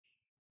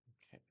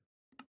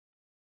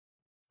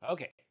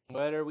Okay,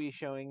 what are we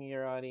showing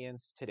your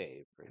audience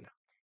today, Brady?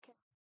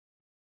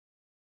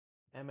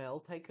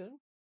 ML Tycoon?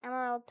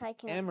 Emerald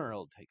Tycoon.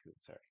 Emerald Tycoon,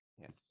 sorry.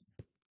 Yes.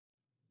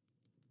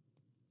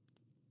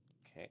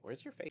 Okay,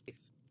 where's your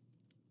face?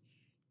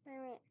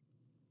 Are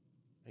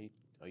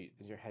you,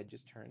 is your head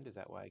just turned? Is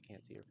that why I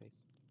can't see your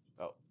face?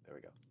 Oh, there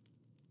we go.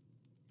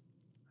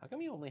 How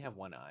come you only have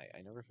one eye? I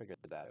never figured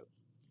that out.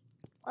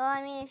 Well,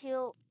 I mean, if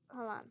you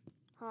hold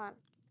on.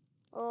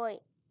 Oh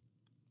wait.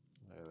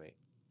 Wait.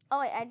 Oh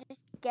wait, I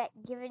just get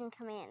given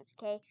commands,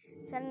 okay?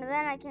 So then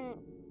I can.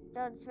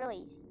 So it's really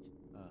easy.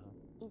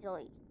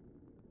 Easily.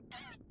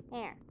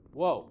 Here.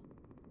 Whoa,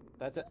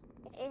 that's it.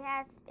 It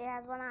has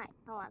one eye.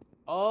 Hold on.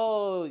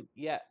 Oh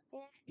yeah. See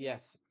it?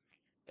 Yes.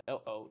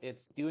 Oh,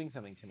 it's doing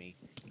something to me.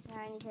 Yeah,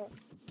 I need to.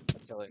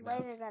 Kill It's it now.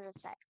 lasers at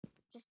its side.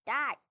 Just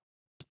die.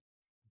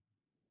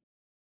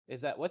 Is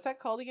that what's that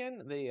called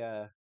again?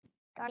 The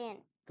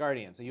Guardian.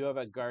 Guardian. So you have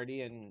a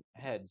guardian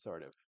head,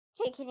 sort of.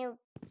 Okay, can you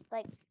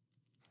like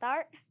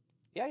start?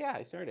 Yeah,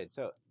 I started.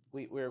 So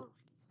we're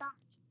Stop.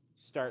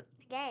 start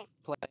The game.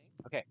 playing.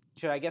 Okay.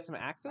 Should I get some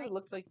axes? It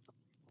looks like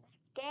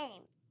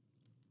Game.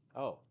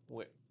 oh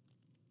wait.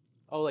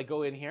 Oh, like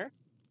go in here?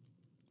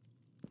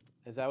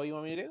 Is that what you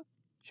want me to do?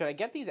 Should I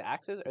get these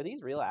axes? Are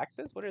these real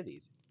axes? What are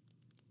these?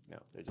 No,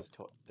 they're just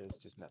there's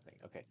just nothing.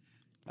 Okay.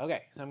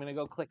 Okay, so I'm gonna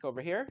go click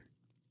over here.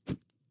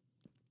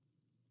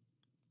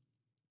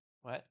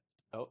 What?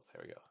 Oh,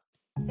 there we go.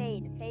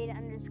 Fade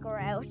underscore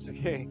out.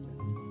 Okay.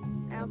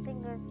 I don't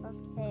think they're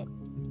supposed to say it.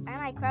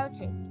 Am I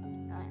crouching?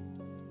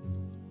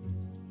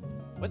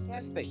 What's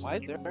this thing? Why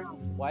is it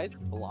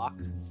block?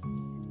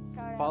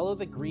 Start Follow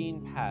the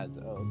green paths.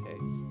 Oh, okay.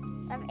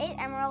 I have 8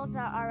 emeralds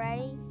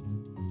already.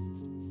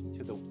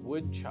 To the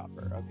wood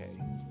chopper. Okay.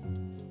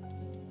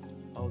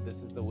 Oh,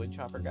 this is the wood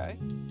chopper guy.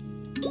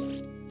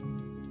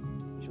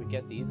 Should we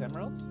get these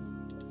emeralds?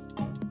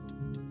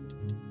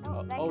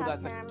 Oh,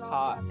 that's a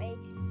cost.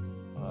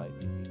 Oh, I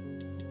see.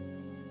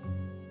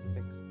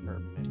 6 per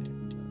minute.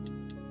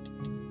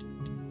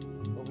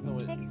 Open the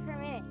wood. 6 per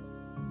minute.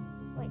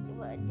 Wait,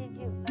 what did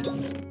you?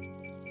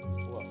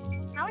 Whoa.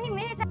 How many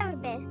minutes have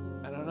it been?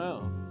 I don't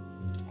know.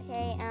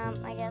 Okay, I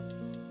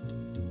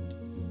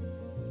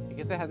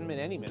guess it hasn't been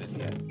any minutes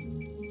yet.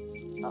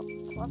 Oh,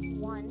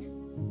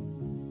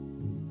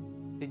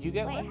 +1. Did you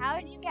get one? Wait, how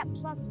did you get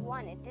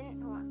 +1? It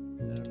didn't. Hold on.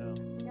 I don't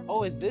know.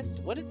 Oh, is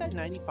this? What does that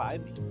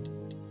 95 mean?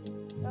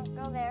 Go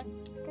there.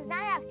 Because now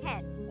you have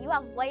 10. You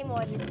have way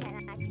more than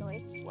 10,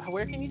 actually.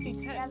 Where can you see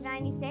 10? You have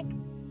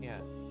 96.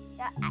 Yeah.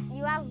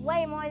 You have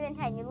way more than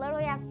 10. You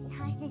literally have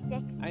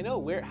 96. I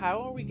know.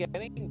 How are we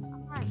getting?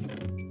 Come on.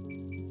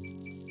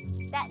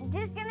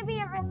 This is gonna be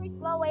a really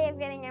slow way of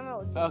getting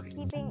emeralds. Just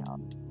keep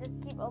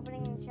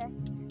opening the chest.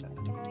 It's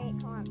gonna be.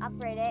 Come on,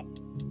 upgrade it.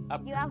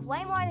 You have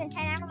way more than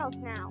 10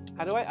 emeralds now.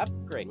 How do I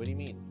upgrade? What do you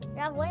mean? You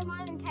have way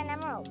more than 10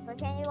 emeralds. So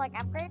can't you like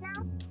upgrade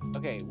now?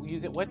 Okay, we'll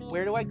use it.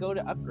 Where do I go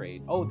to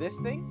upgrade? Oh, this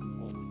thing?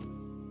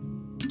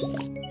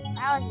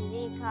 That was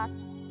easy. Cost.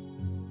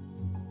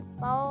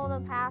 Follow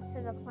the path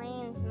to the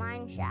plains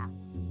mine shaft.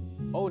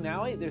 Oh,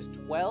 now there's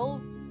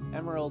 12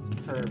 emeralds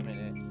per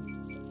minute.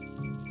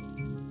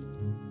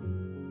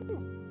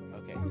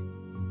 Okay.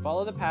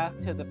 Follow the path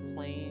to the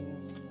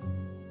plains.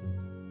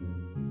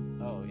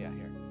 Oh, yeah,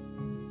 here.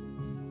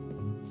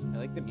 I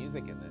like the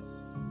music in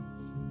this.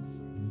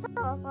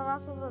 But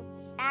also those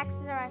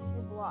axes are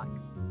actually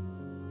blocks.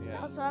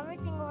 Yeah. So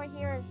everything over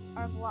here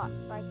are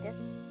blocks. Like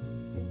this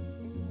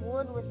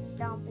wood with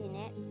stump in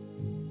it.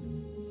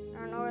 I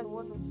don't know where the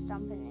wood with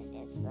stump in it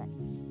is, but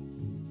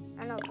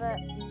I know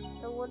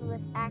the wood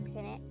with axe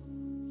in it.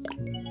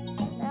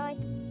 So I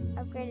like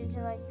upgraded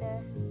to like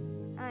the.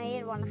 I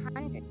need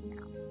 100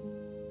 now.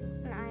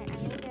 And I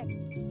need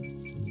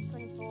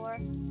 24.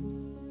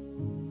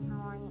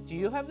 Do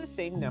you have the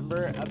same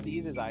number of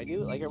these as I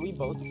do? Like, are we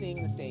both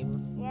seeing the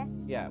same? Yes.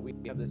 Yeah, we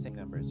have the same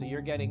number. So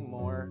you're getting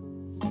more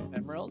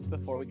emeralds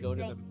before we go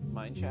to the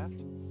mine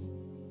shaft?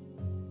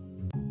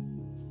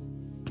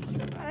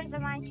 The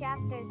mine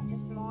shaft is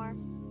just more.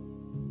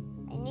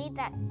 I need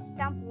that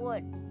stump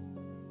wood.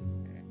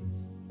 Okay.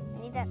 I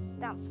need that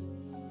stump.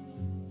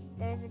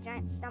 There's a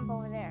giant stump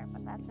over there,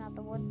 but that's not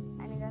the wood.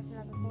 I mean, that's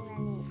not the thing I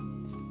need.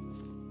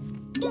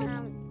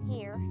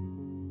 Here.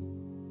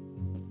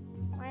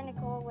 Find a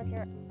coal with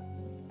your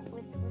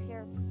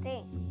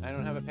thing. I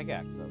don't have a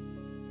pickaxe though.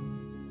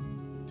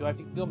 Do I have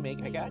to go make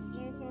a pickaxe?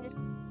 You can just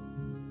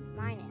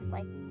mine it,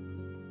 like.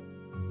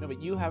 No,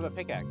 but you have a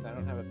pickaxe. I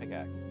don't have a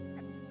pickaxe.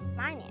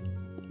 Mine it.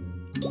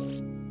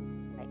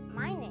 Like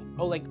mine it.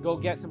 Oh, like go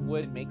get some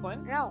wood and make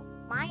one? No,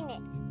 mine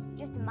it.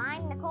 Just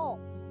mine the coal.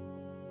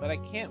 But I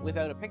can't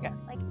without a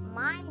pickaxe. Like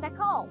mine the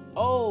coal.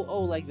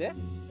 Oh, like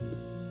this?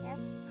 Yes.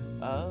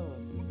 Oh.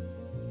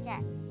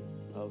 Yes.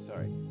 Oh,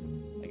 sorry.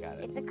 I got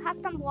it. It's a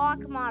custom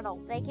block model.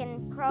 They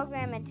can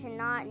program it to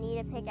not need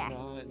a pickaxe.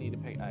 Not need a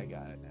pick. I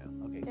got it now.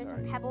 Okay, There's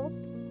sorry. some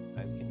pebbles.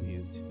 I was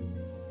confused.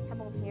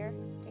 Pebbles here.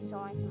 Takes so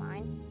long to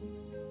mine.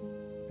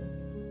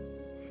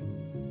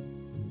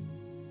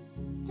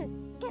 Just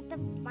get the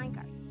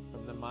minecart.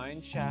 From the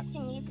mine shaft. You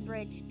can use the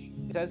bridge.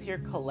 It says here,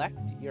 collect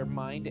your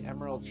mined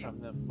emeralds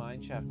from the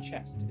mine shaft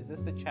chest. Is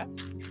this the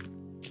chest?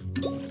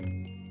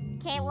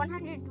 Okay,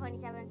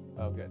 127.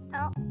 Oh, good.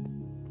 Oh,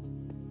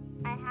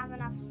 I have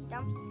enough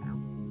stumps now.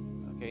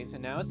 Okay, so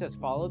now it says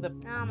follow the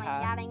Oh my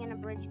path. god, I'm gonna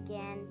bridge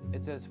again.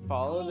 It says How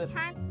follow many the.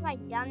 times have I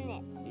done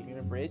this? You're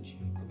gonna bridge?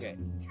 Okay.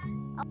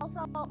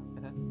 Also,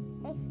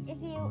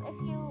 if you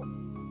do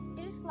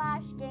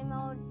 / game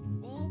mode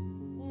C,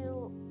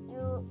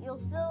 you'll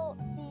still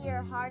see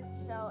your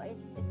hearts. So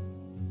it's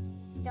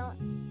not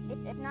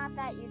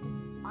that you just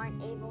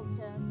aren't able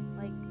to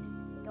like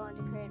go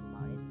into creative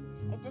mode.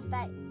 It's just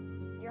that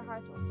your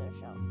hearts will still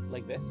show.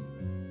 Like this?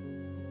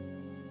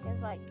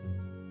 Cause like,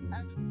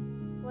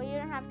 well, you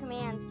don't have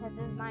commands because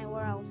this is my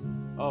world.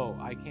 Oh,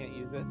 I can't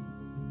use this?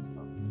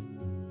 Oh.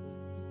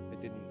 It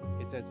didn't.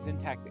 It's a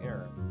syntax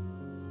error.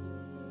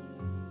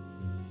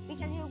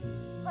 Because you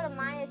put a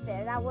minus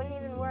there, that wouldn't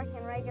even work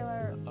in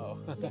regular. Oh.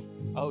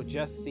 Oh,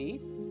 just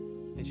C?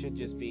 It should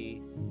just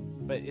be.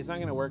 But it's not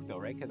gonna work though,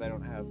 right? Because I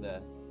don't have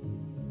the.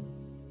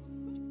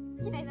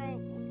 Guys, I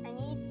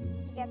need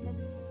to get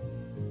this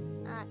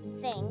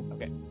thing.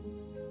 Okay.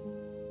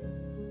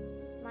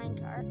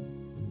 Minecart.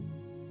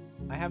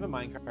 I have a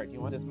minecart. Do you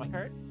want this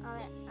minecart?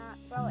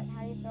 Throw it.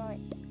 How do you throw it?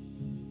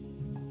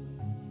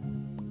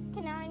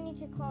 Okay, now I need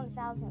to clone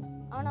 1,000.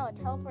 Oh no, it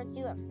teleports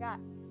you. I forgot.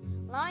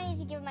 Now I need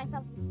to give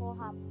myself a full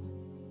hop.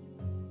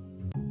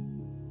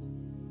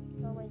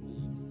 Throw away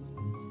these.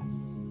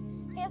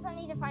 I guess I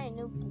need to find a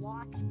new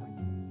block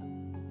branches.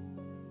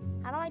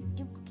 How do I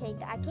duplicate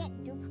that? I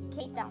can't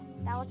duplicate them.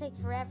 That will take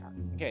forever.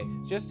 Okay,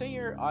 just so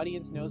your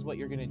audience knows what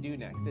you're gonna do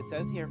next, it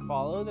says here,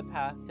 follow the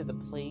path to the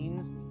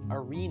Plains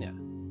Arena.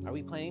 Are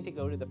we planning to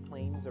go to the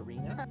Plains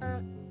Arena?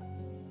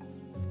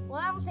 Well,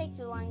 that will take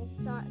too long,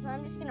 so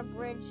I'm just gonna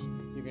bridge.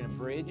 You're gonna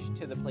bridge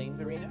to the Plains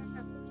Arena?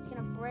 I'm just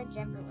gonna bridge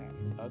everywhere.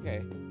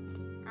 Okay.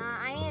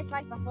 I mean, it's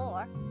like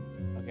before.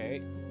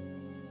 Okay.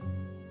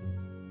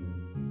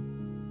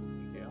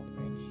 Okay, I'll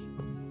bridge.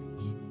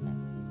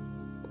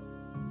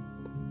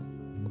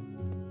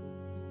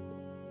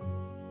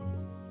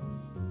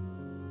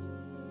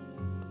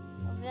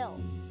 Ville.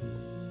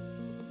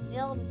 It's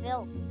Ville.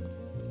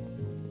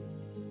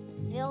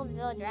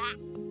 Villager.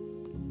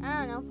 I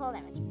don't know, fall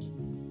damage.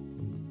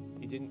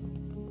 You didn't.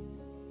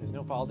 There's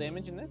no fall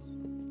damage in this?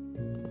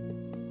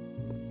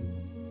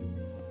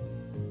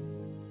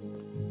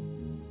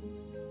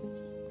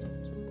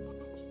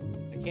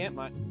 I can't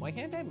mine. Why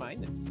can't I mine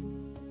this?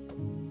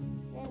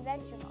 In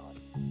adventure mode.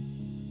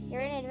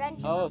 You're in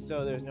adventure Oh, mode.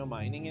 so there's no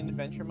mining in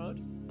adventure mode?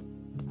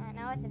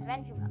 No, it's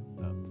adventure mode.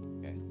 Oh,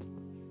 okay.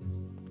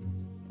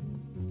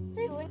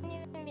 So you wouldn't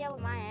even be able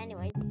to mine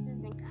anyways. This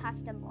isn't a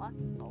custom block.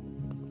 Oh.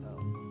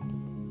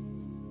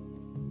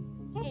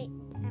 Okay,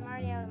 I'm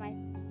already out of my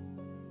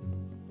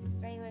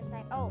regular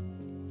stack. Oh,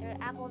 there are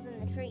apples in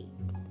the tree.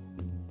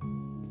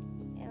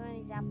 Yeah, one of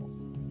these apples.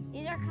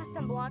 These are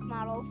custom block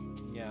models.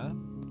 Yeah.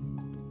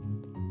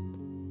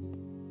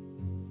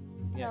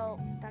 So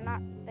they're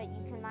not, but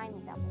you can mine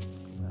these apples.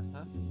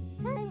 Uh-huh.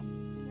 Can I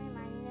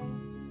mine them?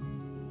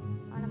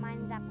 I want to mine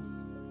these apples.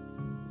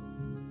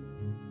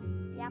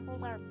 The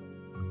apples are.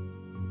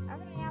 How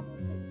can the apples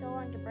take so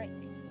long to break?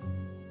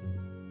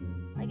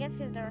 I guess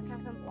because they're a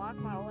custom block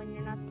model and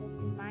you're not supposed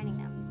to be mining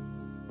them.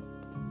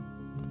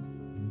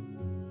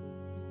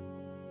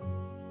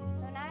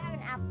 So now I have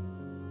an apple.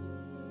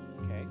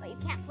 Okay. But you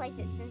can't place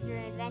it since you're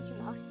in adventure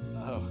mode.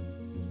 Oh.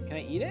 Can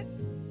I eat it?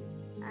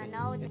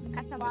 No, it's a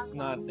custom block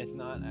model. It's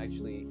not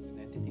actually an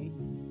entity.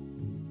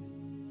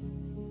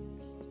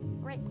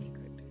 Break. You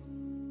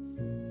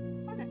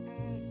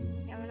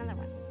have another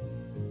one.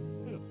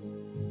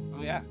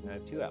 Oh yeah, I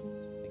have 2 apples.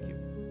 Thank you.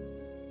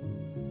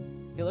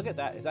 Hey, look at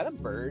that. Is that a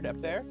bird up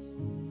there?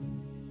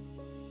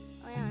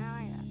 Oh yeah, now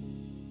I know.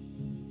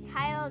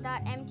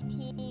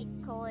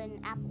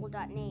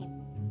 Tile.mt:apple.name.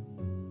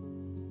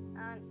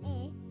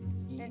 E.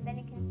 Then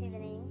you can see the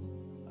names.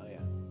 Oh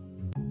yeah.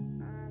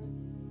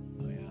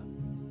 Oh yeah.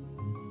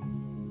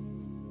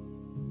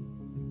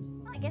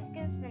 I guess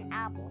because it's an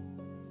apple.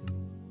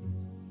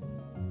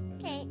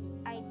 Okay,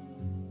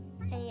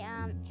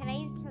 can I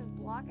use this as a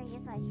block? I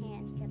guess I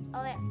can. Because,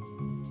 oh there.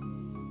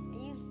 I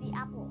used the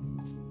apple.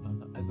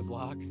 As a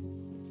block.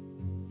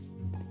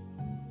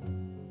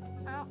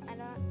 Oh, I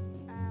don't,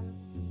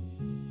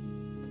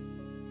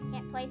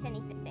 can't place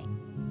anything.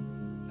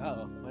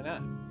 Oh, why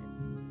not?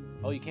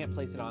 Oh, you can't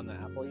place it on the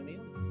apple, you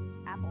mean?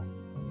 Apple.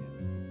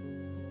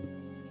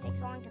 It takes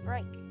long to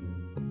break.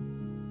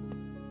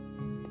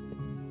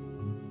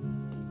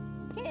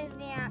 Okay, this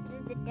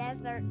is the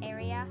desert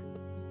area.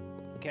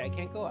 Okay, I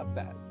can't go up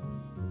that.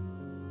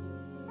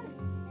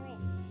 Wait.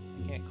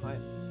 I can't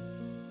climb.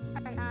 I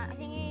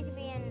think you need to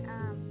be in,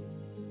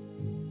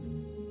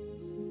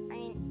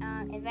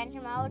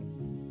 adventure mode.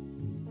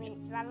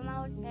 Survival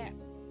mode. There.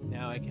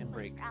 Now I can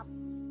break. Apples.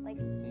 Like,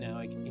 Now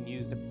I can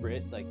use the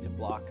Brit to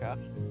block up.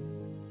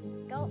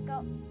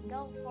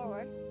 go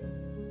forward.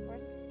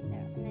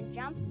 There. And then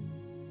jump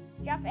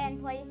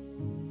and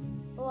place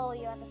below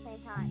you at the same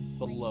time.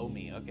 Below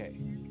me, okay.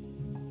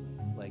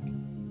 Like,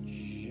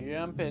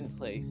 jump in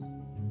place.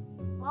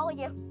 Below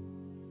you.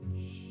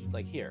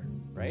 Like here,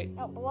 right?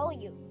 No, below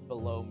you.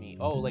 Below me.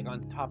 Oh, like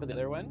on top of the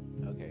other one?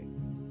 Okay.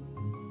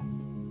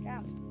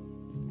 Jump.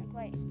 In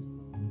place.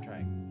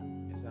 Try.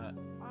 It's not.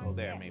 On Oh,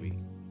 there, there. maybe.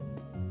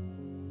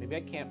 Maybe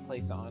I can't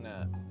place on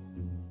a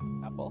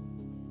apple.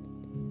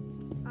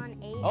 On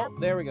a Oh, apple.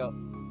 there we go.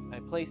 I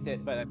placed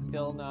it, but I'm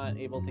still not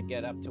able to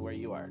get up to where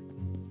you are.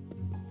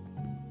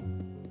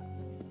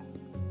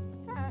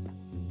 I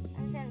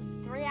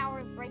spent 3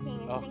 hours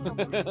breaking a single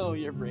one. Oh,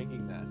 you're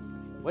breaking that.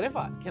 What if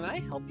can I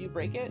help you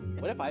break it?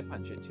 What if I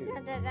punch it too?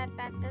 That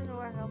doesn't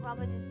work. I'll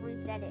probably just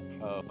reset it.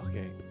 Oh,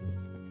 okay.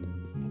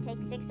 It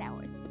takes 6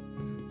 hours.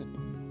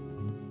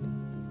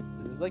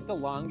 This is like the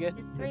longest.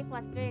 It's 3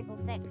 plus 3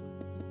 equals 6.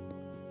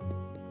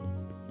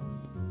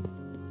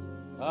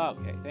 Oh,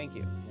 okay, thank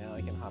you. Now I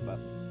can hop up.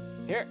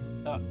 Here.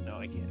 Oh, no,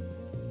 I can't.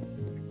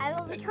 I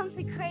will become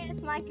the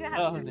greatest Minecraft.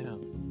 Oh, no.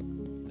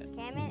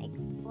 Cameron,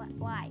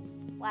 why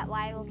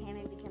will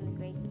Cameron become the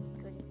greatest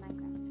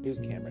Minecraft? Here's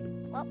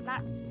Cameron. Well,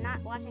 not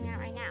watching that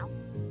right now.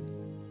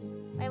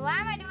 Wait, why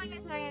am I doing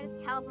this? So I can just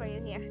teleport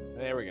you here.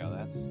 There we go,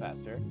 that's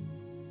faster.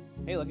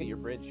 Hey, look at your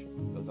bridge.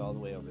 It goes all the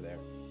way over there.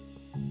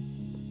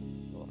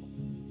 Cool.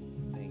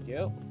 Thank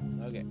you.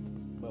 Okay.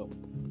 Boom.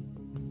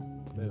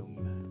 Boom.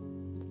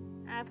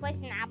 I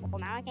placed an apple.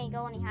 Now I can't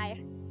go any higher.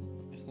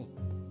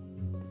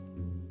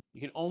 You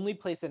can only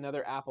place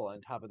another apple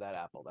on top of that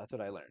apple. That's what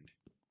I learned.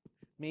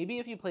 Maybe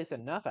if you place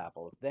enough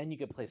apples, then you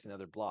could place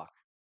another block.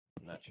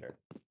 I'm not sure.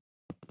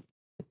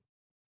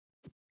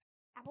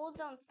 Apples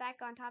don't stack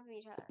on top of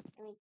each other.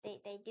 I mean,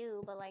 they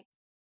do, but like,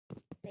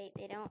 they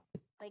don't,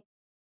 like,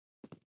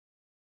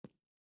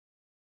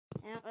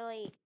 they don't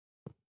really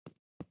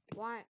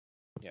want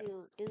Yeah.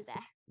 to do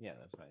that. Yeah,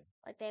 that's fine.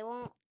 Like, they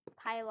won't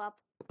pile up,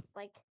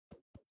 like,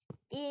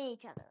 in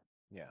each other.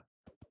 Yeah.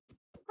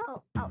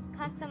 Oh,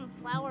 custom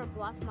flower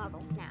block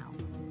models now.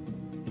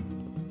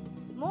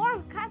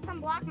 More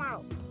custom block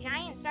models.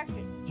 Giant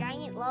structures.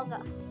 Giant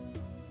logos.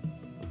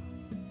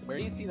 Where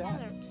do you see that?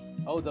 Desert.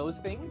 Oh, those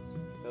things?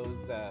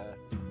 Those, How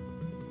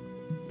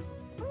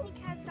many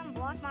custom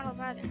block models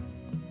are there?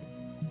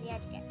 The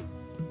edge again.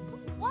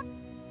 What?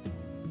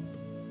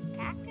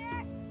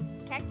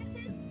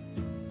 Cactuses?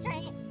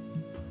 Giant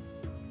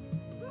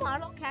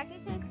model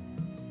cactuses?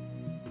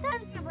 So I'm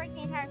just gonna break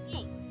the entire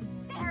thing.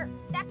 They're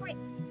separate.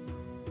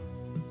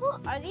 Ooh,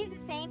 are these the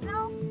same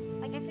though?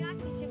 Like, I feel like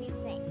they should be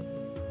the same.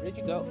 where'd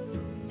you go?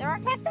 There are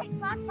custom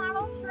block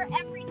models for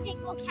every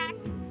single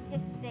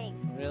cactus thing.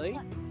 Really?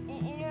 Look,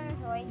 in your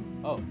inventory.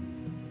 Oh,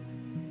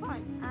 Come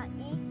on,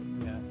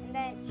 E, yeah. and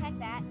then check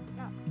that.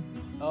 No,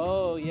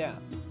 Oh, yeah.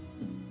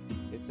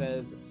 It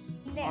says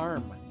There.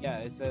 arm. Yeah,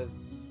 it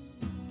says.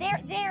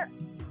 there.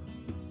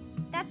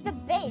 That's the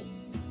base.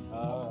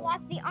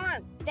 That's the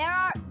arm.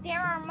 There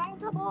are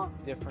multiple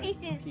Different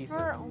pieces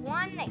for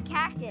one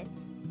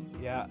cactus,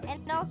 Yeah. I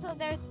and see. also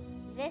there's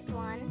this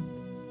one.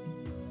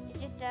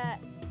 It's just a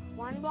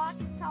 1 block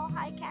tall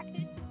high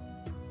cactus.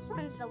 This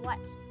one's the what?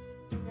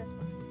 Is this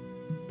one?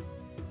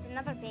 It's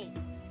another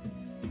base.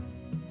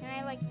 Can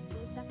I like do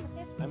stuff with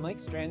this? I'm like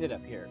stranded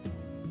up here.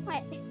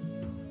 What? What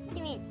do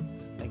you mean?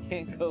 I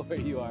can't go where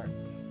you are.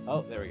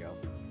 Oh, there we go.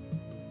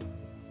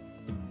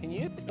 Can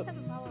you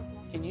Custom power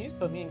block. just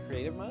put me in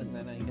creative mode and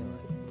then I can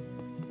like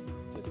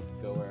just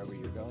go wherever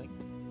you're going?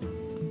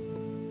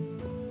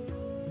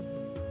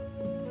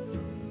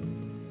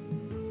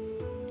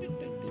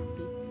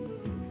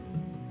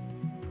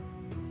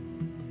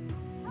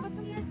 How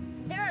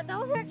come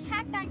those are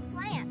cacti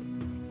plants.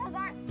 Those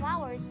aren't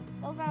flowers.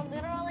 Those are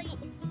literally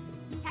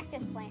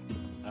cactus plants.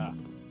 Ah.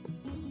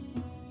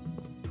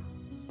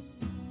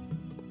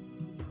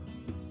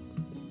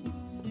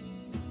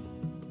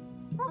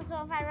 Also,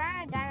 if I run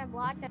out of diamond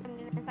block, then I'm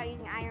gonna start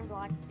using iron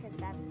blocks because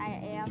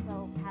I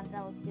also have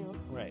those too.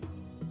 Right.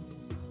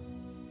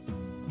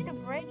 Need a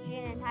bridge and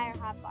an entire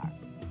hotbar.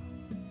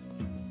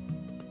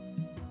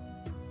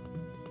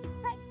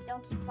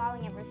 Don't keep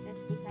falling every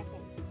 50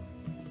 seconds.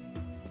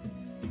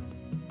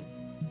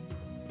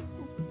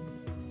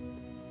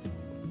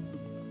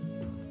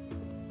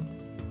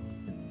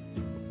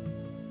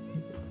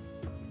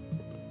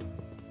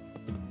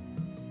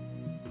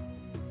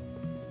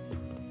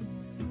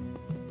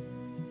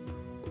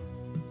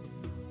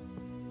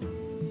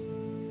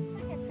 Looks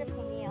like a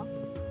simple meal.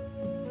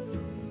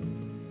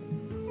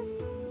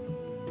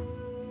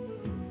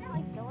 Can I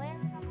like go there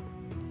or something?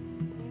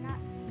 Can you not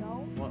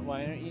go?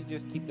 Why don't you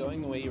just keep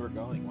going the way you were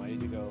going? Why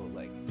did you go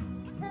like?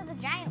 There's a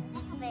giant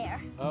wall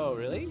there. Oh,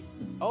 really?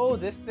 Oh,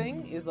 this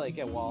thing is like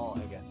a wall,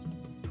 I guess.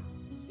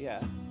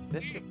 Yeah.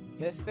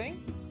 This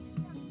thing?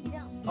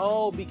 Don't.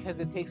 Oh, because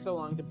it takes so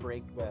long to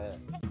break the.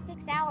 It takes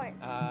 6 hours.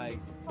 I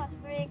 6 plus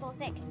 3 equals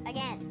 6.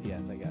 Again.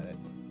 Yes, I got it.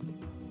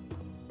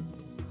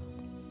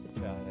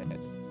 Got it.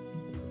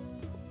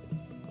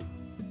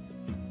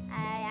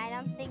 I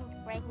don't think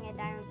breaking a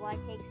diamond block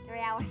takes 3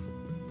 hours.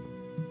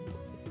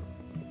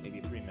 Maybe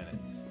 3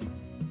 minutes.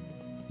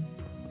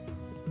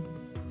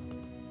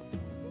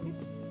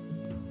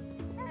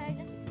 I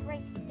just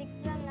break 6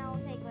 of them, that will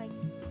take like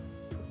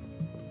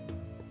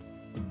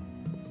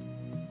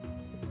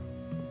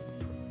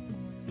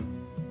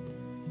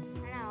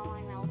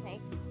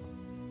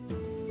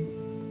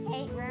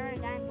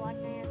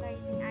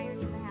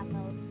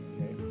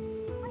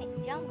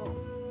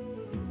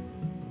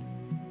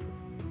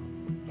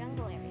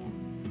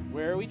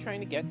Where are we trying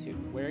to get to?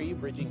 Where are you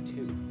bridging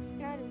to?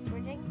 No, just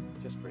bridging.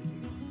 Just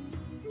bridging.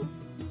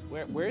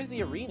 Where's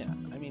the arena?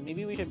 I mean,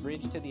 maybe we should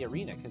bridge to the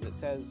arena because it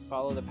says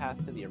follow the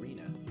path to the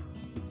arena.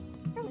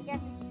 Oh, we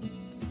got this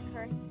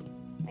cursed.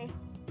 Wait,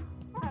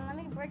 hold on. Let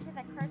me bridge to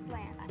the cursed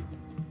land.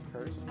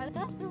 Cursed? I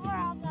just threw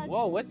all the.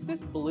 Whoa, what's this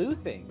blue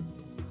thing?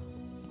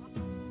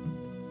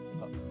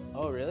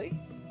 Oh, really?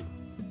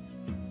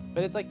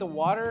 But it's like the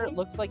water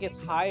looks like it's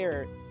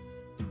higher.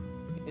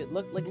 It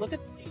looks like, look at.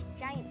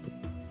 Giant land.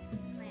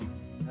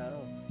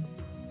 Oh.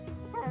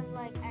 Because,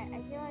 like,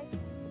 I feel like.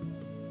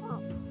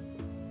 Oh.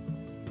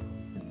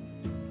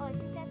 Oh, I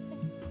think that's the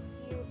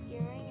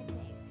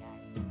orangutan guy.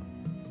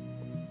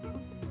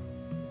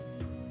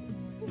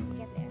 Let's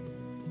get there.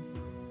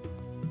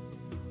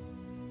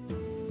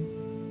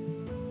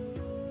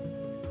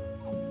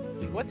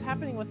 Like, what's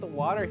happening with the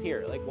water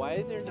here? Like, why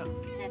is there no? It's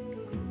because it's.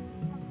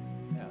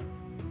 Yeah.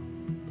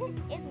 This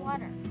is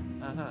water.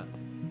 Uh-huh.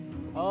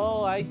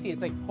 Oh, I see.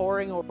 It's like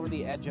pouring over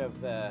the edge of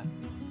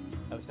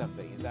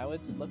something. Is that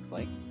what it looks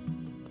like?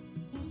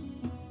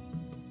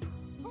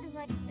 It's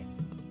like.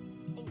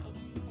 I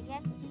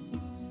guess it's.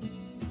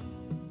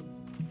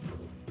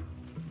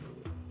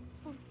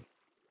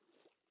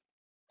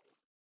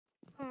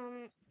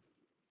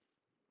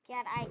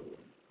 God,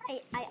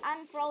 I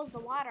unfroze the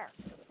water.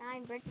 Now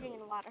I'm bridging in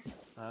the water.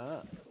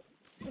 Ah.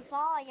 To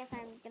fall, I guess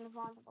I'm gonna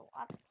fall into the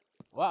water.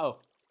 Whoa.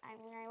 I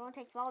mean, I won't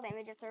take fall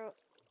damage if there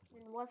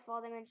was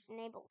fall damage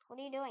enabled. What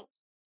are you doing?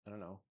 I don't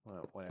know.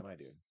 What am I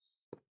doing?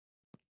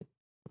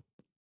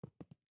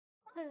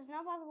 There's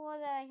no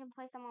possibility that I can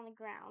place them on the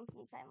ground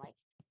since I'm like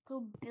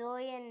 2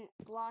 billion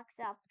blocks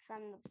up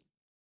from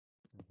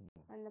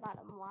the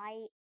bottom.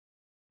 Why?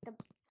 The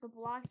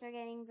blocks are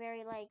getting very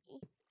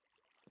laggy.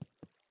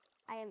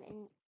 I am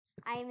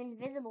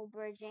invisible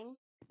bridging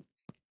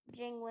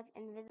with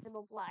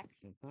invisible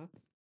blocks. Mm-hmm.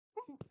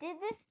 Did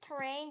this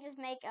terrain just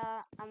make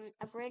a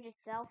bridge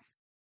itself?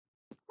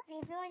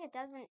 I feel like it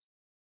doesn't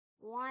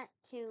want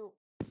to.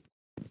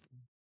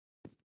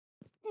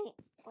 Wait.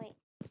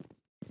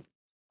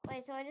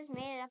 So I just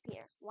made it up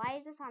here. Why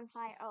is this on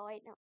fire? Oh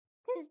wait, no.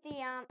 This is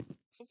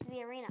it's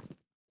the arena.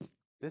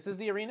 This is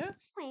the arena?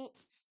 Wait,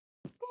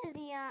 this is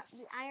the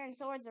Iron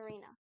Swords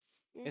arena.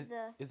 This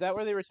is that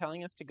where they were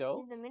telling us to go?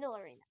 This is the middle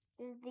arena.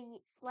 This is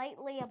the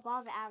slightly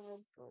above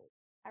average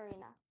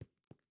arena.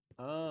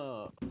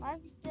 Oh. Why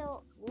is it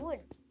still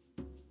wood?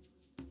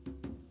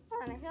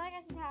 Hold on, I feel like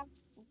I should have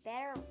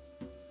better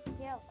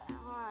skills.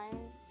 Hold on, I'm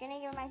gonna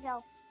give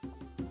myself.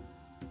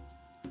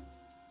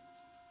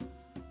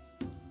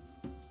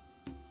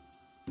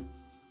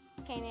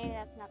 Okay, maybe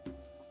that's not.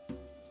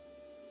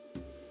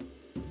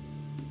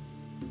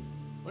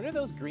 What are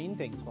those green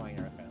things flying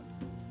around?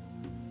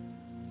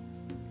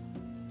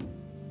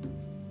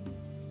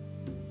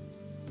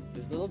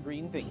 There's little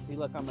green things. See,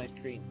 look on my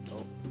screen.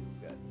 Oh,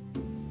 good.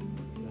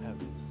 I have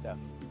stuff.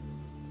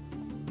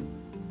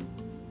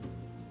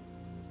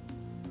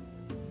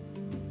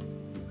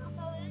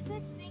 So there's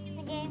this thing in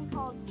the game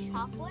called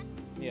chocolate.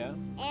 Yeah.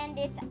 And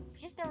it's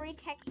just a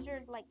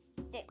retextured like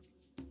stick.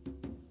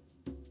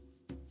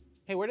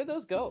 Hey, where did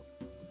those go?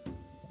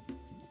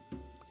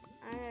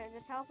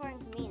 They're teleporting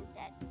to me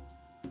instead.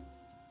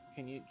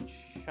 Can you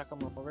chuck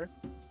them over?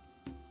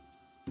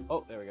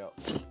 Oh, there we go.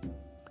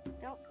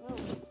 Don't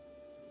move.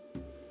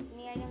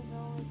 The items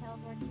will only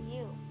teleport to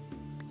you.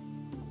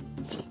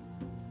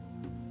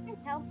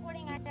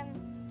 Teleporting items.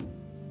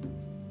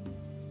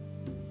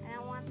 I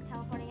don't want the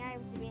teleporting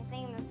items to be a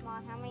thing in this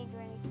mod. How many do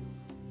I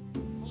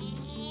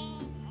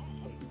need?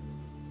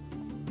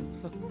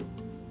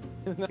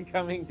 It's not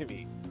coming to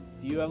me.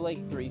 Do you have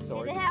like 3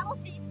 swords? Did the hell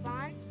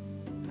despawn?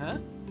 Huh?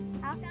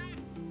 How come?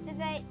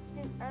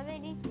 Are they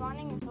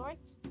despawning the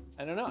swords?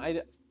 I don't know.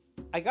 I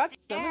got some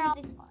They're all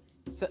of despawned.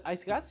 so I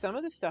got some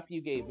of the stuff you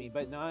gave me,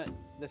 but not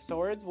the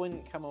swords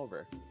wouldn't come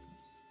over.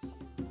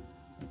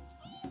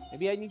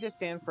 Maybe I need to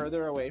stand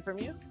further away from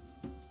you.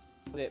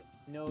 But it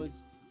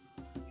knows.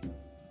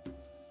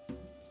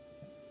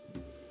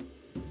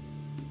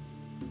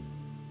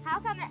 How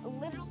come it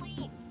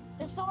literally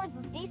the swords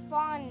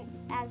despawn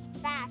as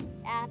fast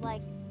as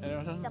like I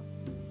don't know. the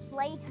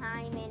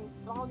playtime and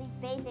all these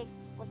basics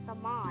with the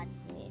mod?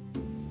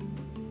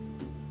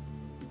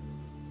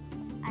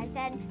 I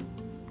said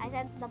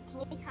the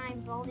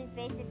playtime for all these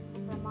basics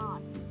with the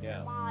mod.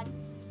 Yeah.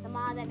 The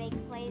mod that makes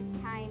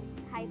playtime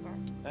hyper.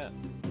 Yeah.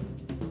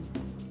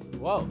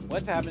 Whoa,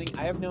 what's happening?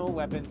 I have no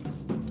weapons.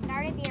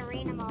 Started the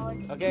arena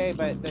mode. Okay,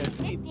 but there's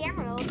 50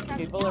 emeralds from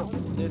people are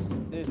there's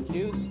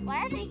dudes.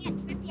 Why are they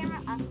getting 50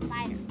 emeralds? A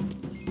spider.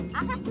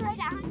 I'll have to write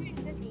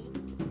 150.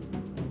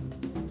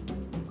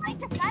 Like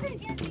the spiders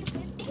gives you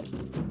 50?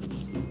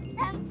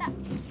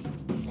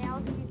 They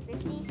all give you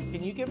 50.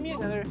 Can you give me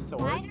another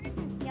sword? Spiders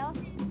and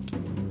skeletons.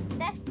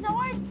 The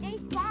swords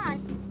despawn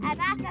at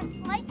fast as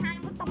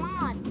playtime with the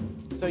mod.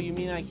 So you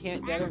mean I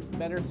can't get a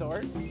better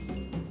sword?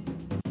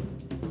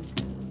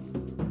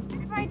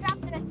 Whenever I drop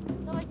the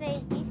swords,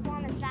 they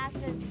despawn as fast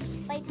as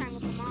playtime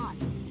with the mod.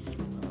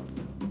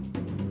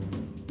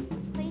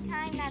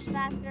 Playtime that's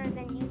faster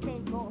than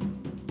Usain Bolt.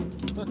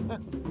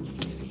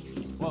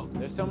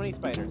 There's so many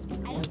spiders.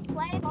 I don't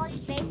play Voice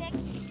Basic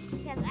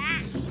because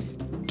I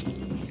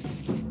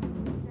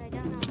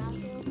don't know how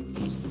to.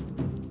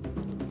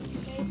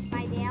 Okay,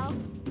 spiders.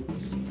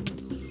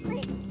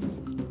 Wait.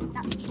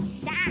 No,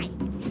 die!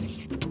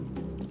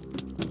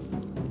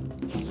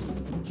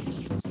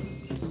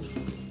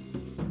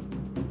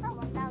 Oh,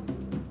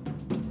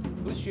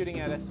 1,000. Who's shooting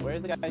at us?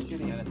 Where's the guy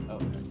shooting at us? Oh,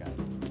 that guy.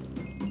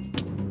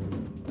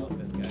 Oh,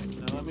 this guy.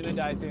 No, I'm gonna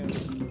die soon.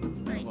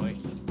 Oh boy.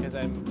 Because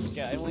I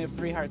only have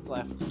 3 hearts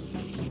left.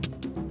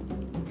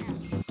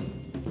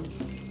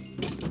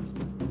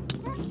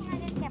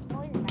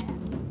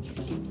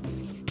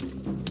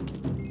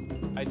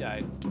 I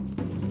died.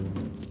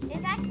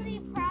 It's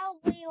actually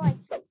probably like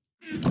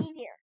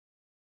easier.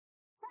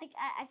 Like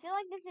I feel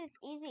like this is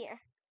easier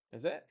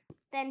Is it?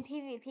 than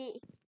PvP.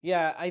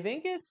 Yeah, I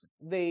think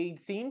they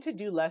seem to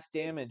do less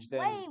damage than...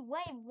 Way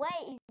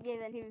easier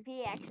than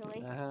PvP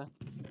actually. Uh-huh. I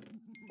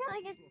feel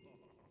like it's...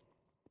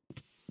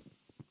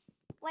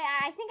 Wait,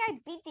 I think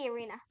I beat the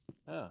arena.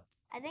 Oh.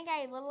 I think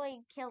I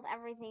literally killed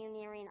everything in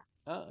the arena.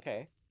 Oh,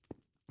 okay.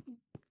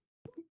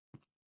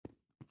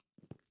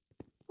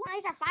 Why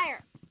is that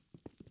fire?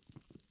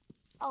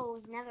 Oh,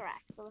 it was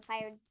netherrack, so the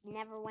fire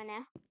never went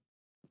out.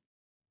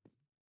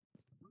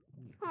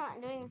 Huh,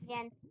 I'm doing this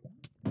again.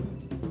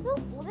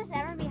 Ooh, will this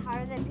ever be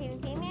harder than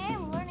PvP? Maybe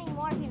I'm learning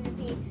more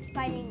PvP,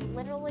 fighting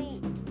literally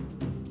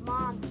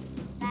mobs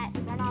that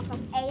run off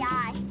of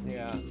AI.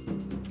 Yeah.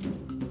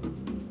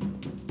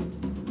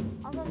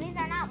 Also, these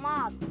are not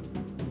mobs.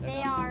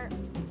 They are,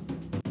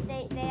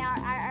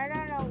 I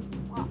don't know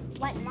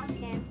what mob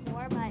stands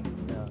for, but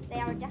Yeah. they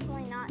are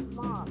definitely not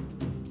mobs.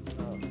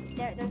 Oh.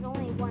 There's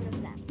only one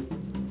of them.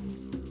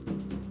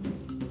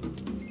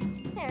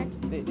 There.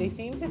 They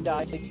seem to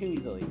die too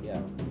easily,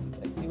 yeah.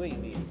 I see what you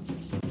mean.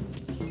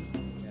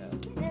 Yeah.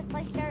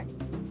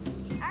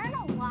 I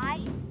don't know why,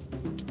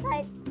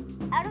 but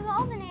out of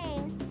all the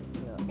names,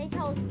 Yeah. they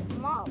chose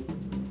mob.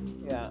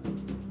 Yeah.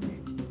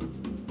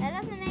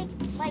 That doesn't make,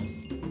 like,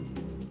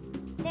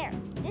 there.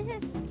 This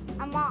is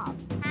a mob.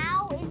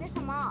 How is this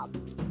a mob?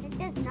 This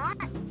does not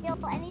feel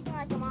anything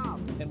like a mob.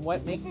 And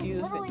what This makes is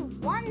you literally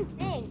one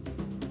thing,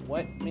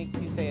 what makes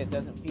you say it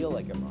doesn't feel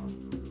like a mob?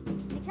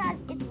 because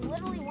it's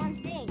literally one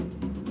thing.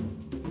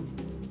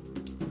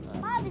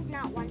 Mob is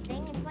not one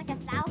thing, it's like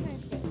 1,000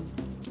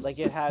 things. Like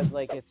it has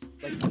like it's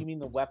like you mean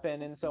the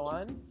weapon and so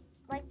on?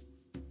 Like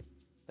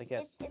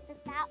it's it's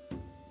 1,000,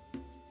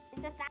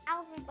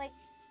 like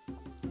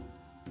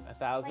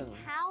 1,000.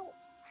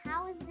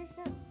 how is this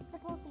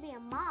supposed to be a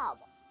mob?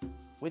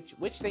 Which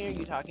thing are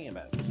you talking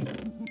about?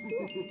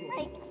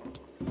 Like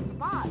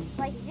mobs,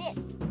 like this.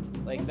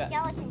 Like this that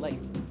skeleton. like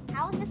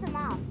How is this a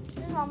mob?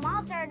 Well,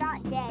 mobs are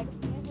not dead.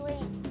 Usually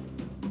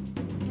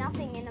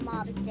nothing in a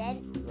mob is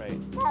dead. right.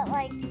 But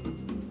like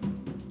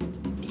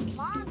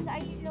mobs are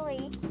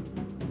usually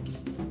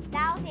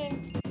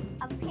thousands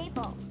of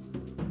people.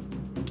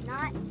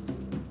 Not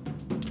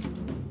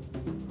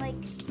like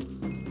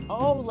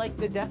Oh, like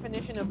the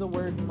definition of the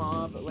word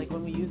mob, like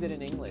when we use it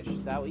in English.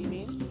 Is that what you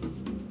mean?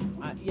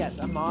 Yes,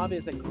 a mob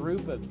is a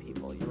group of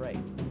people. You're right.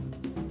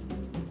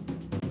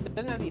 It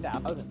doesn't have to be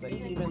thousands. Like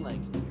even like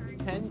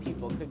 10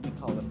 people could be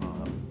called a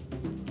mob.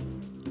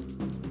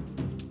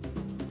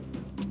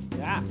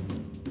 Yeah.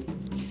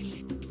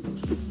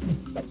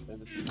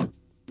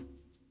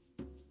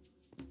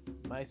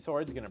 My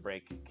sword's gonna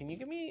break. Can you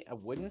give me a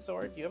wooden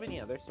sword? Do you have any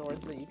other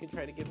swords that you could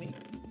try to give me?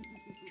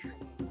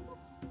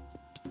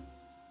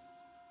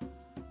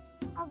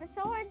 oh, the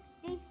swords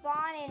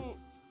despawn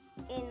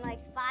in like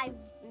 5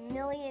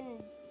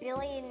 million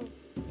billion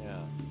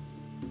Yeah.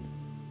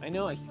 I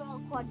know.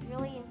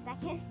 quadrillion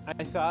seconds.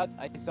 I saw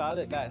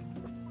that.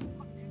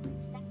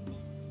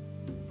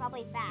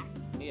 Probably fast.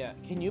 Yeah.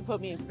 Can you put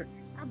me in?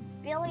 A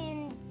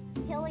billion,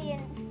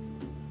 killion,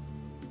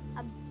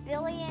 a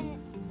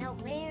billion, no,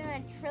 maybe even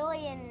a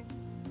trillion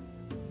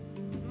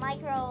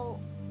micro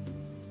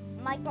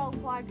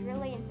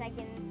quadrillion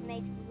seconds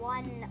makes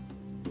 1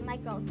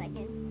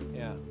 microsecond.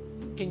 Yeah.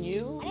 Can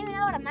you? I don't even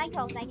know what a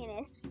microsecond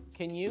is.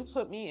 Can you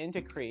put me into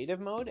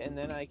creative mode and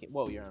then I can...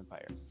 Whoa, you're on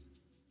fire.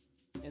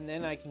 And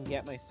then I can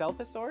get myself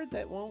a sword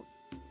that won't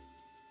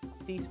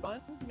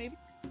despawn, maybe?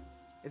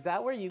 Is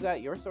that where you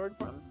got your sword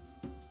from?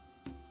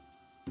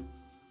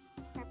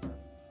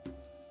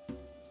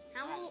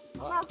 How many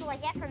emeralds do I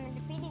get from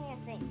defeating this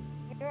thing?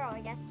 0,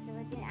 I guess, because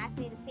I didn't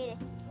actually defeat it.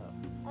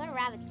 Oh. I want to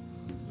ravage.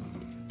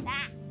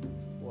 Ah!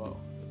 Whoa.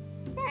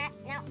 Ah,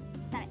 no,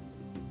 stop it.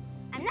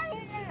 I'm not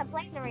even in the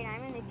plains arena,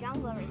 I'm in the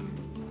jungle arena.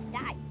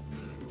 Die.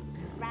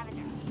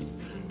 Ravager.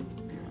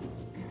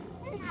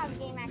 This is how the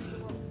game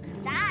actually works.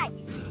 Die!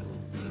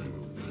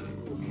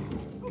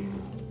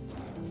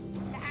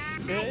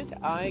 Should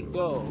I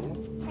go?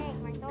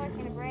 Tank, my sword's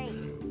gonna break.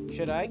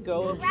 Should I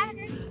go?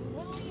 Ravager's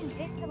literally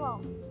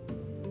invincible.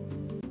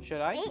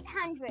 Should I?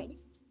 800.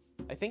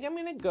 I think I'm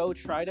gonna go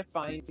try to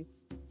find...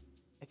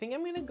 I think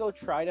I'm gonna go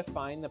try to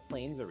find the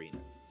plains arena.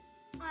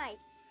 Why?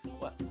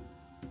 What?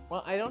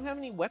 Well, I don't have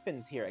any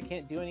weapons here. I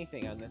can't do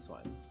anything on this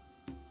one.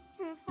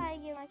 I'm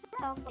trying to give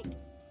myself, like,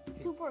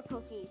 super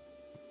cookies.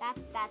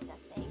 That's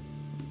a thing.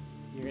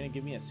 You're gonna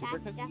give me a super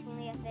That's cookie?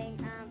 definitely a thing.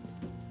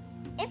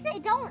 If they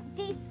don't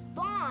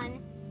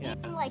despawn Yeah.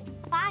 in like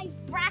 5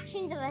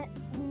 fractions of a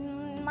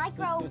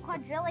micro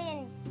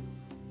quadrillion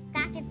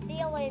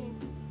stacked-seal-in,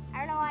 I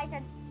don't know why I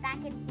said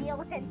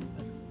stacked-seal-in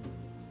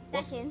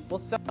seconds. Well,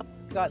 someone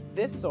got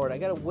this sword. I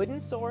got a wooden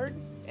sword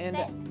and.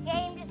 The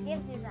game just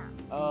gives you them.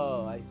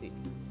 Oh, I see.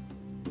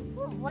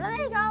 What are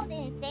they called?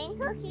 Insane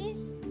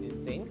cookies?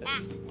 Insane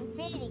cookies.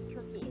 Infinity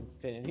cookies.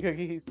 Infinity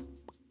cookies.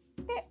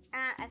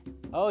 Uh,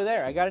 Oh,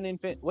 there. I got an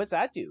infinite. What's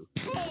that do?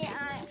 hey,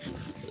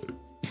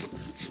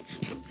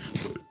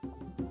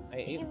 I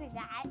ate. give me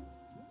that.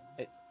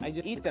 I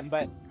just eat them,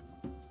 but.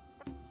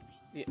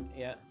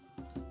 Yeah.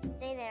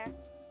 Stay there.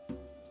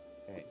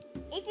 Okay.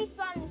 Each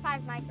despawn in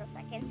 5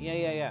 microseconds.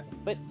 Yeah.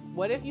 But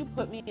what if you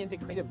put me into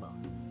creative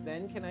mode?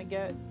 Then can I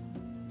get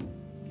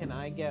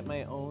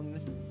my own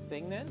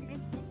thing then?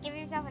 Just give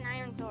yourself an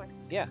iron sword.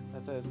 Yeah,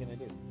 that's what I was gonna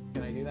do.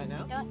 Can I do that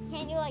now?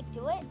 Can't you like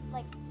do it?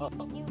 Like, Oh,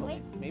 can you okay.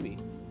 wait? Maybe.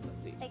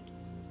 Let's see. Like,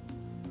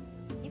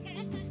 you can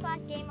just do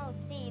 /game mode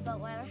C, but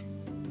whatever.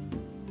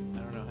 I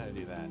don't know how to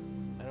do that.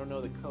 I don't know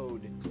the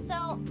code.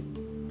 So,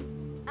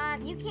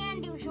 you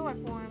can do short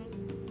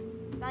forms.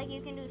 Like,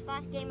 you can do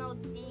 /game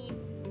mode C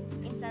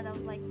instead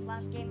of like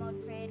 /game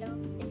mode creative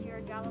if you're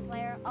a Java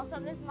player. Also,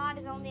 this mod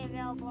is only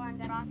available on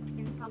that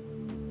Oxygen Cup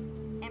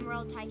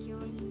Emerald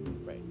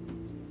Tycoon. Right.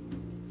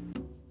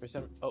 For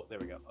some. Oh, there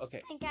we go.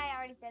 Okay. I think I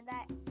already said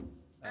that.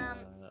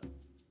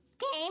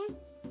 Game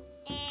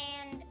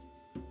and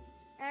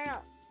I don't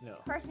know. No.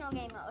 Personal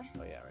game mode.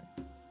 Oh yeah, right.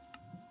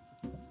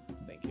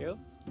 Thank you.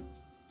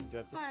 Do I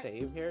have to Fine.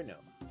 save here? No.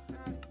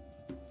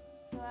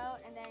 Go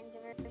out and then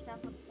give yourself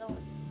a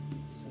sword.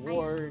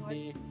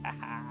 Swordy.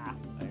 Haha.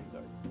 Iron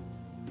sword.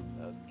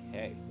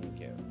 Okay, thank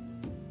you.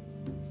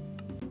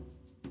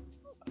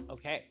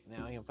 Okay,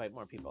 now I can fight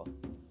more people.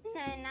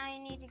 And now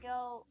you need to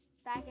go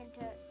back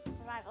into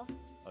survival.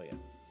 Oh yeah.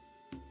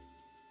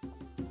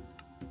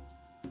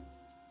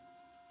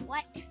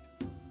 What?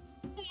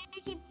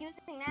 You keep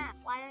using that.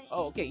 Why don't you?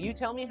 Oh, okay. You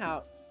tell me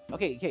how.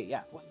 Okay,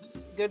 yeah. Well, this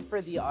is good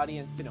for the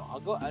audience to know. I'll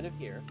go out of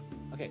here.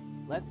 Okay,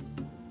 let's.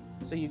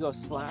 So you go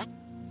slash.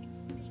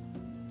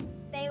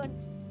 They would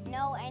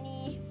know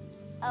any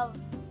of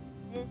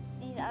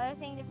these other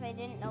things if they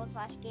didn't know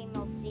 /game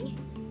mode C.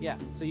 Yeah.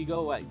 So you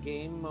go what?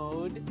 Game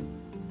mode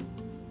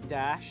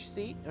dash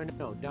C or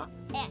no? Not.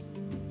 S.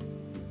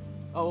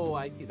 Oh,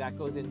 I see. That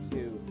goes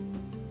into.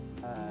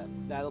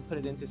 That'll put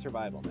it into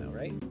survival now,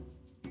 right?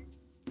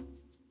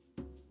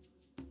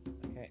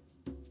 Okay.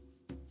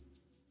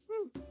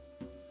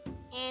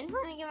 And I'm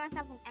gonna give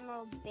myself an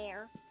emerald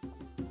bear.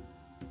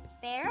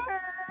 Bear.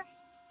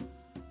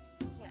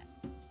 Yeah.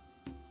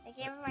 I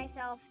gave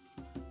myself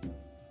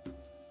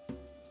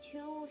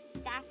 2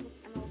 stacks of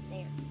emerald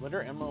bears. What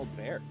are emerald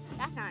bears?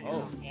 That's not an Oh.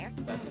 emerald bear.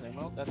 That's an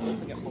emerald. That looks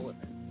like a polar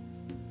bear.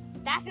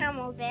 That's an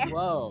emerald bear.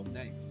 Whoa,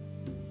 nice.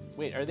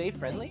 Wait, are they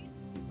friendly?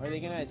 Or are they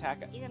gonna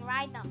attack us? You can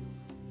ride them.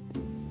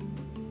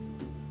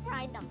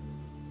 Ride them.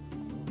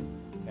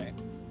 Okay.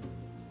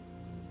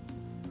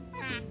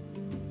 Ah.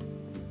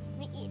 Let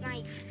me eat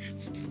my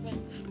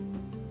thing.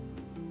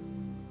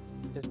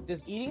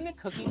 Does eating the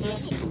cookie? I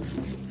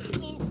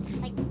mean,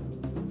 like,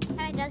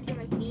 kind of does give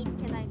us speed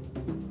because I.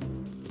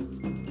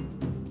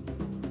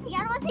 Yeah,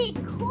 I don't see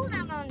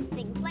cooldown on these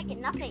things. Like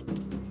nothing.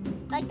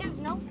 Like there's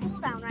no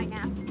cooldown right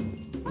now.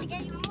 Like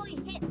you only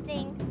hit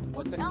things.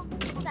 What's No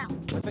cooldown.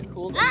 What's a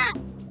cooldown? Ah!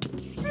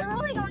 They're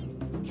really going.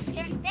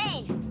 They're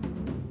insane.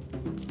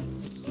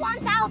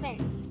 1,000.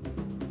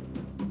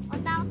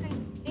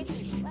 1,050.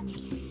 What?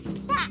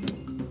 Ah!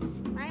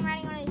 I'm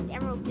riding one of these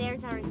emerald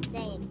bears that are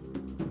insane.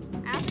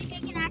 I don't think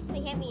they can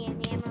actually hit me in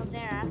the emerald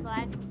bear, so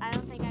I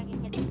don't think I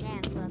can hit them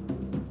again. So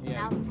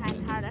Yeah. 1,000 times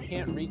harder. You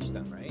can't reach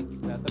them, right?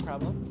 Is that the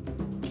problem?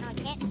 No, I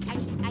can't.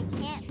 I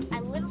can't. I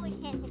literally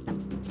can't hit them.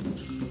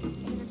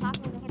 It's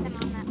impossible to hit them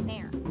on that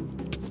bear.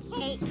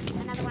 Hey,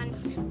 another one.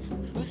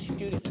 Who's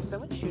shooting? Is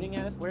someone shooting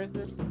at us? Where is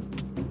this?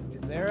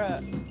 Is there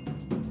a?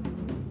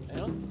 I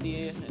don't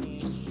see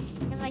any.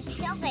 Because I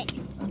killed it.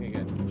 Okay,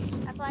 good.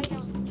 That's why I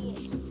don't see it.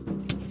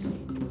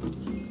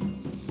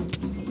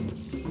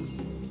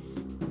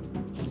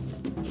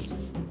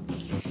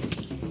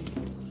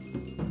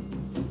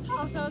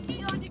 Oh, so if you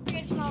go into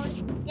creative mode,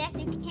 yes,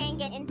 you can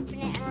get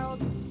infinite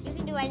emeralds. You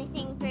can do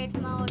anything in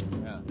creative mode,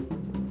 Yeah.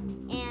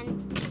 and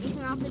you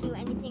can also do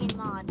anything in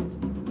mods.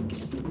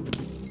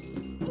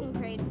 In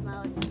creative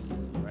mode.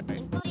 Right.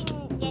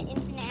 Including get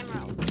infinite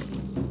emeralds.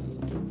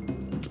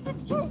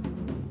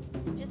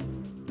 Just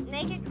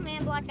make a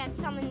command block that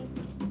summons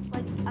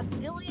like 1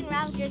 billion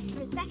Ravagers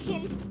per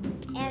second,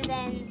 and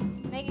then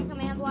make a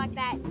command block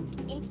that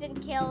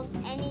instant kills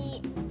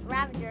any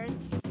Ravagers,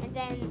 and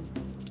then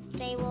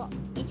they will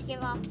each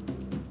give off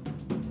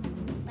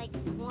like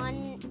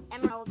 1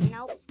 emerald.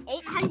 Nope,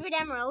 800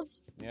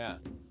 emeralds. Yeah.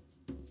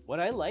 What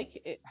I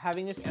like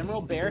having this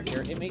emerald bear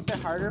here, it makes it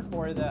harder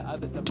for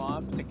the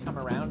mobs to come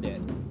around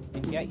it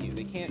and get you.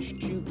 They can't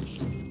shoot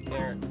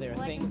their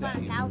things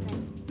at you.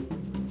 1,000.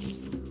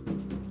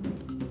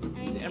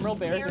 These emerald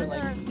bears are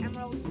like, Barrier of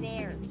emerald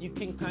bears. you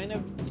can kind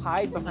of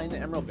hide behind the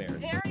emerald bears.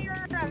 Barrier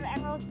of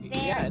emerald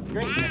bears. Yeah, it's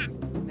great. Ah!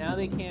 Now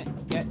they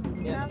can't get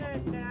Now in.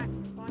 they're not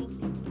going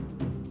to.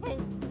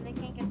 Because they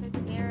can't get through the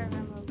barrier of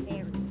emerald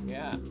bears.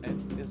 Yeah,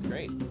 it's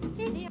great.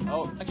 Did you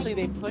Oh, know actually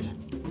they push,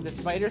 the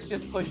spiders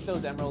just pushed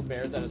those emerald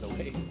bears out of the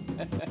way.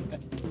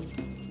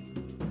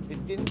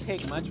 It didn't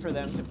take much for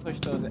them to push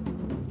those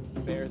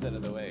bears out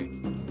of the way.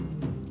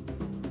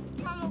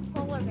 normal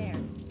polar bears?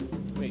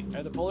 Wait,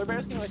 are the polar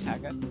bears going to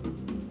attack us?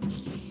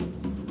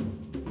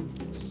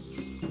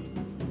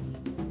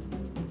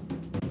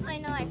 I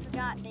know, I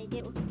forgot they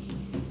do.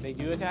 They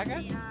do attack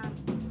us?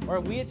 Or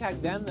if we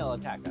attack them, they'll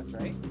attack us,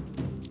 right?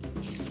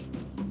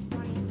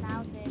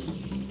 20,000.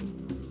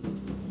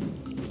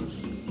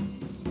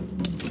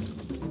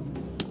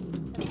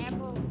 The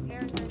emerald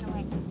bears are in the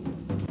way.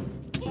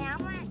 Okay, how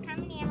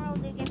many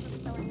emeralds do you get from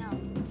killing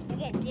those? You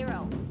get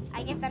 0.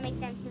 I guess that makes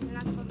sense because they're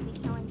not supposed to be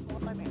killing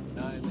polar bears.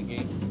 Not in the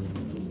game.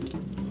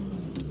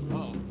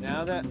 Oh,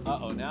 now that,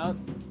 now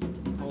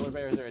polar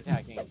bears are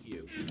attacking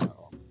you. Uh-oh.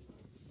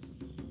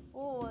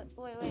 Oh,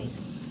 wait.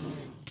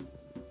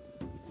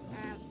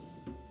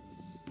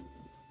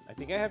 I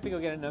think I have to go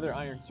get another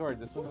iron sword.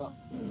 This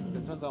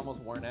one's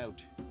almost worn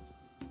out.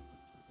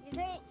 You're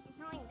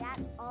telling that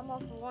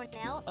almost worn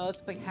out? Oh,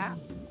 it's like half.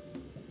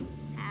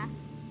 Half.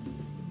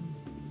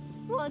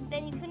 Well,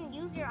 then you couldn't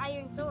use your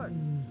iron sword.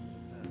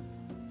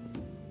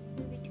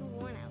 It'd be too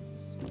worn out.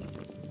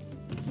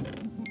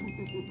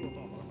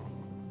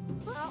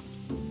 Well,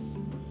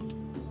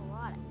 there's a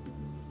lot of.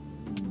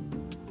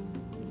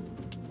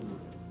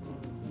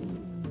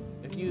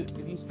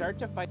 If you start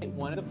to fight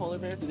one of the polar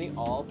bears, do they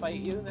all fight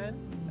you then?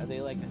 Are they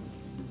like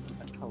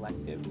a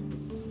collective?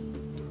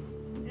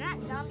 They're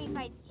not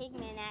zombie-fied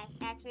pigmen,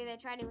 actually. They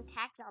try to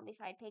attack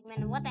zombie-fied pigmen.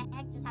 And what the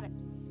heck just happened?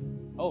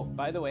 Oh,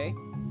 by the way,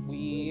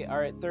 we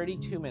are at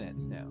 32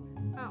 minutes now.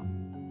 Oh,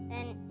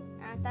 then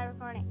start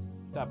recording.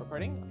 Stop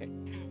recording? Okay.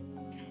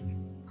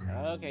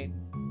 Okay.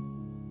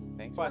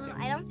 Thanks for watching.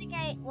 I don't think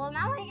well,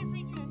 now I guess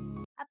I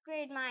can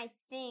upgrade my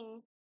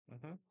thing,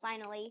 Mm-hmm.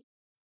 finally.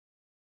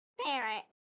 Alright.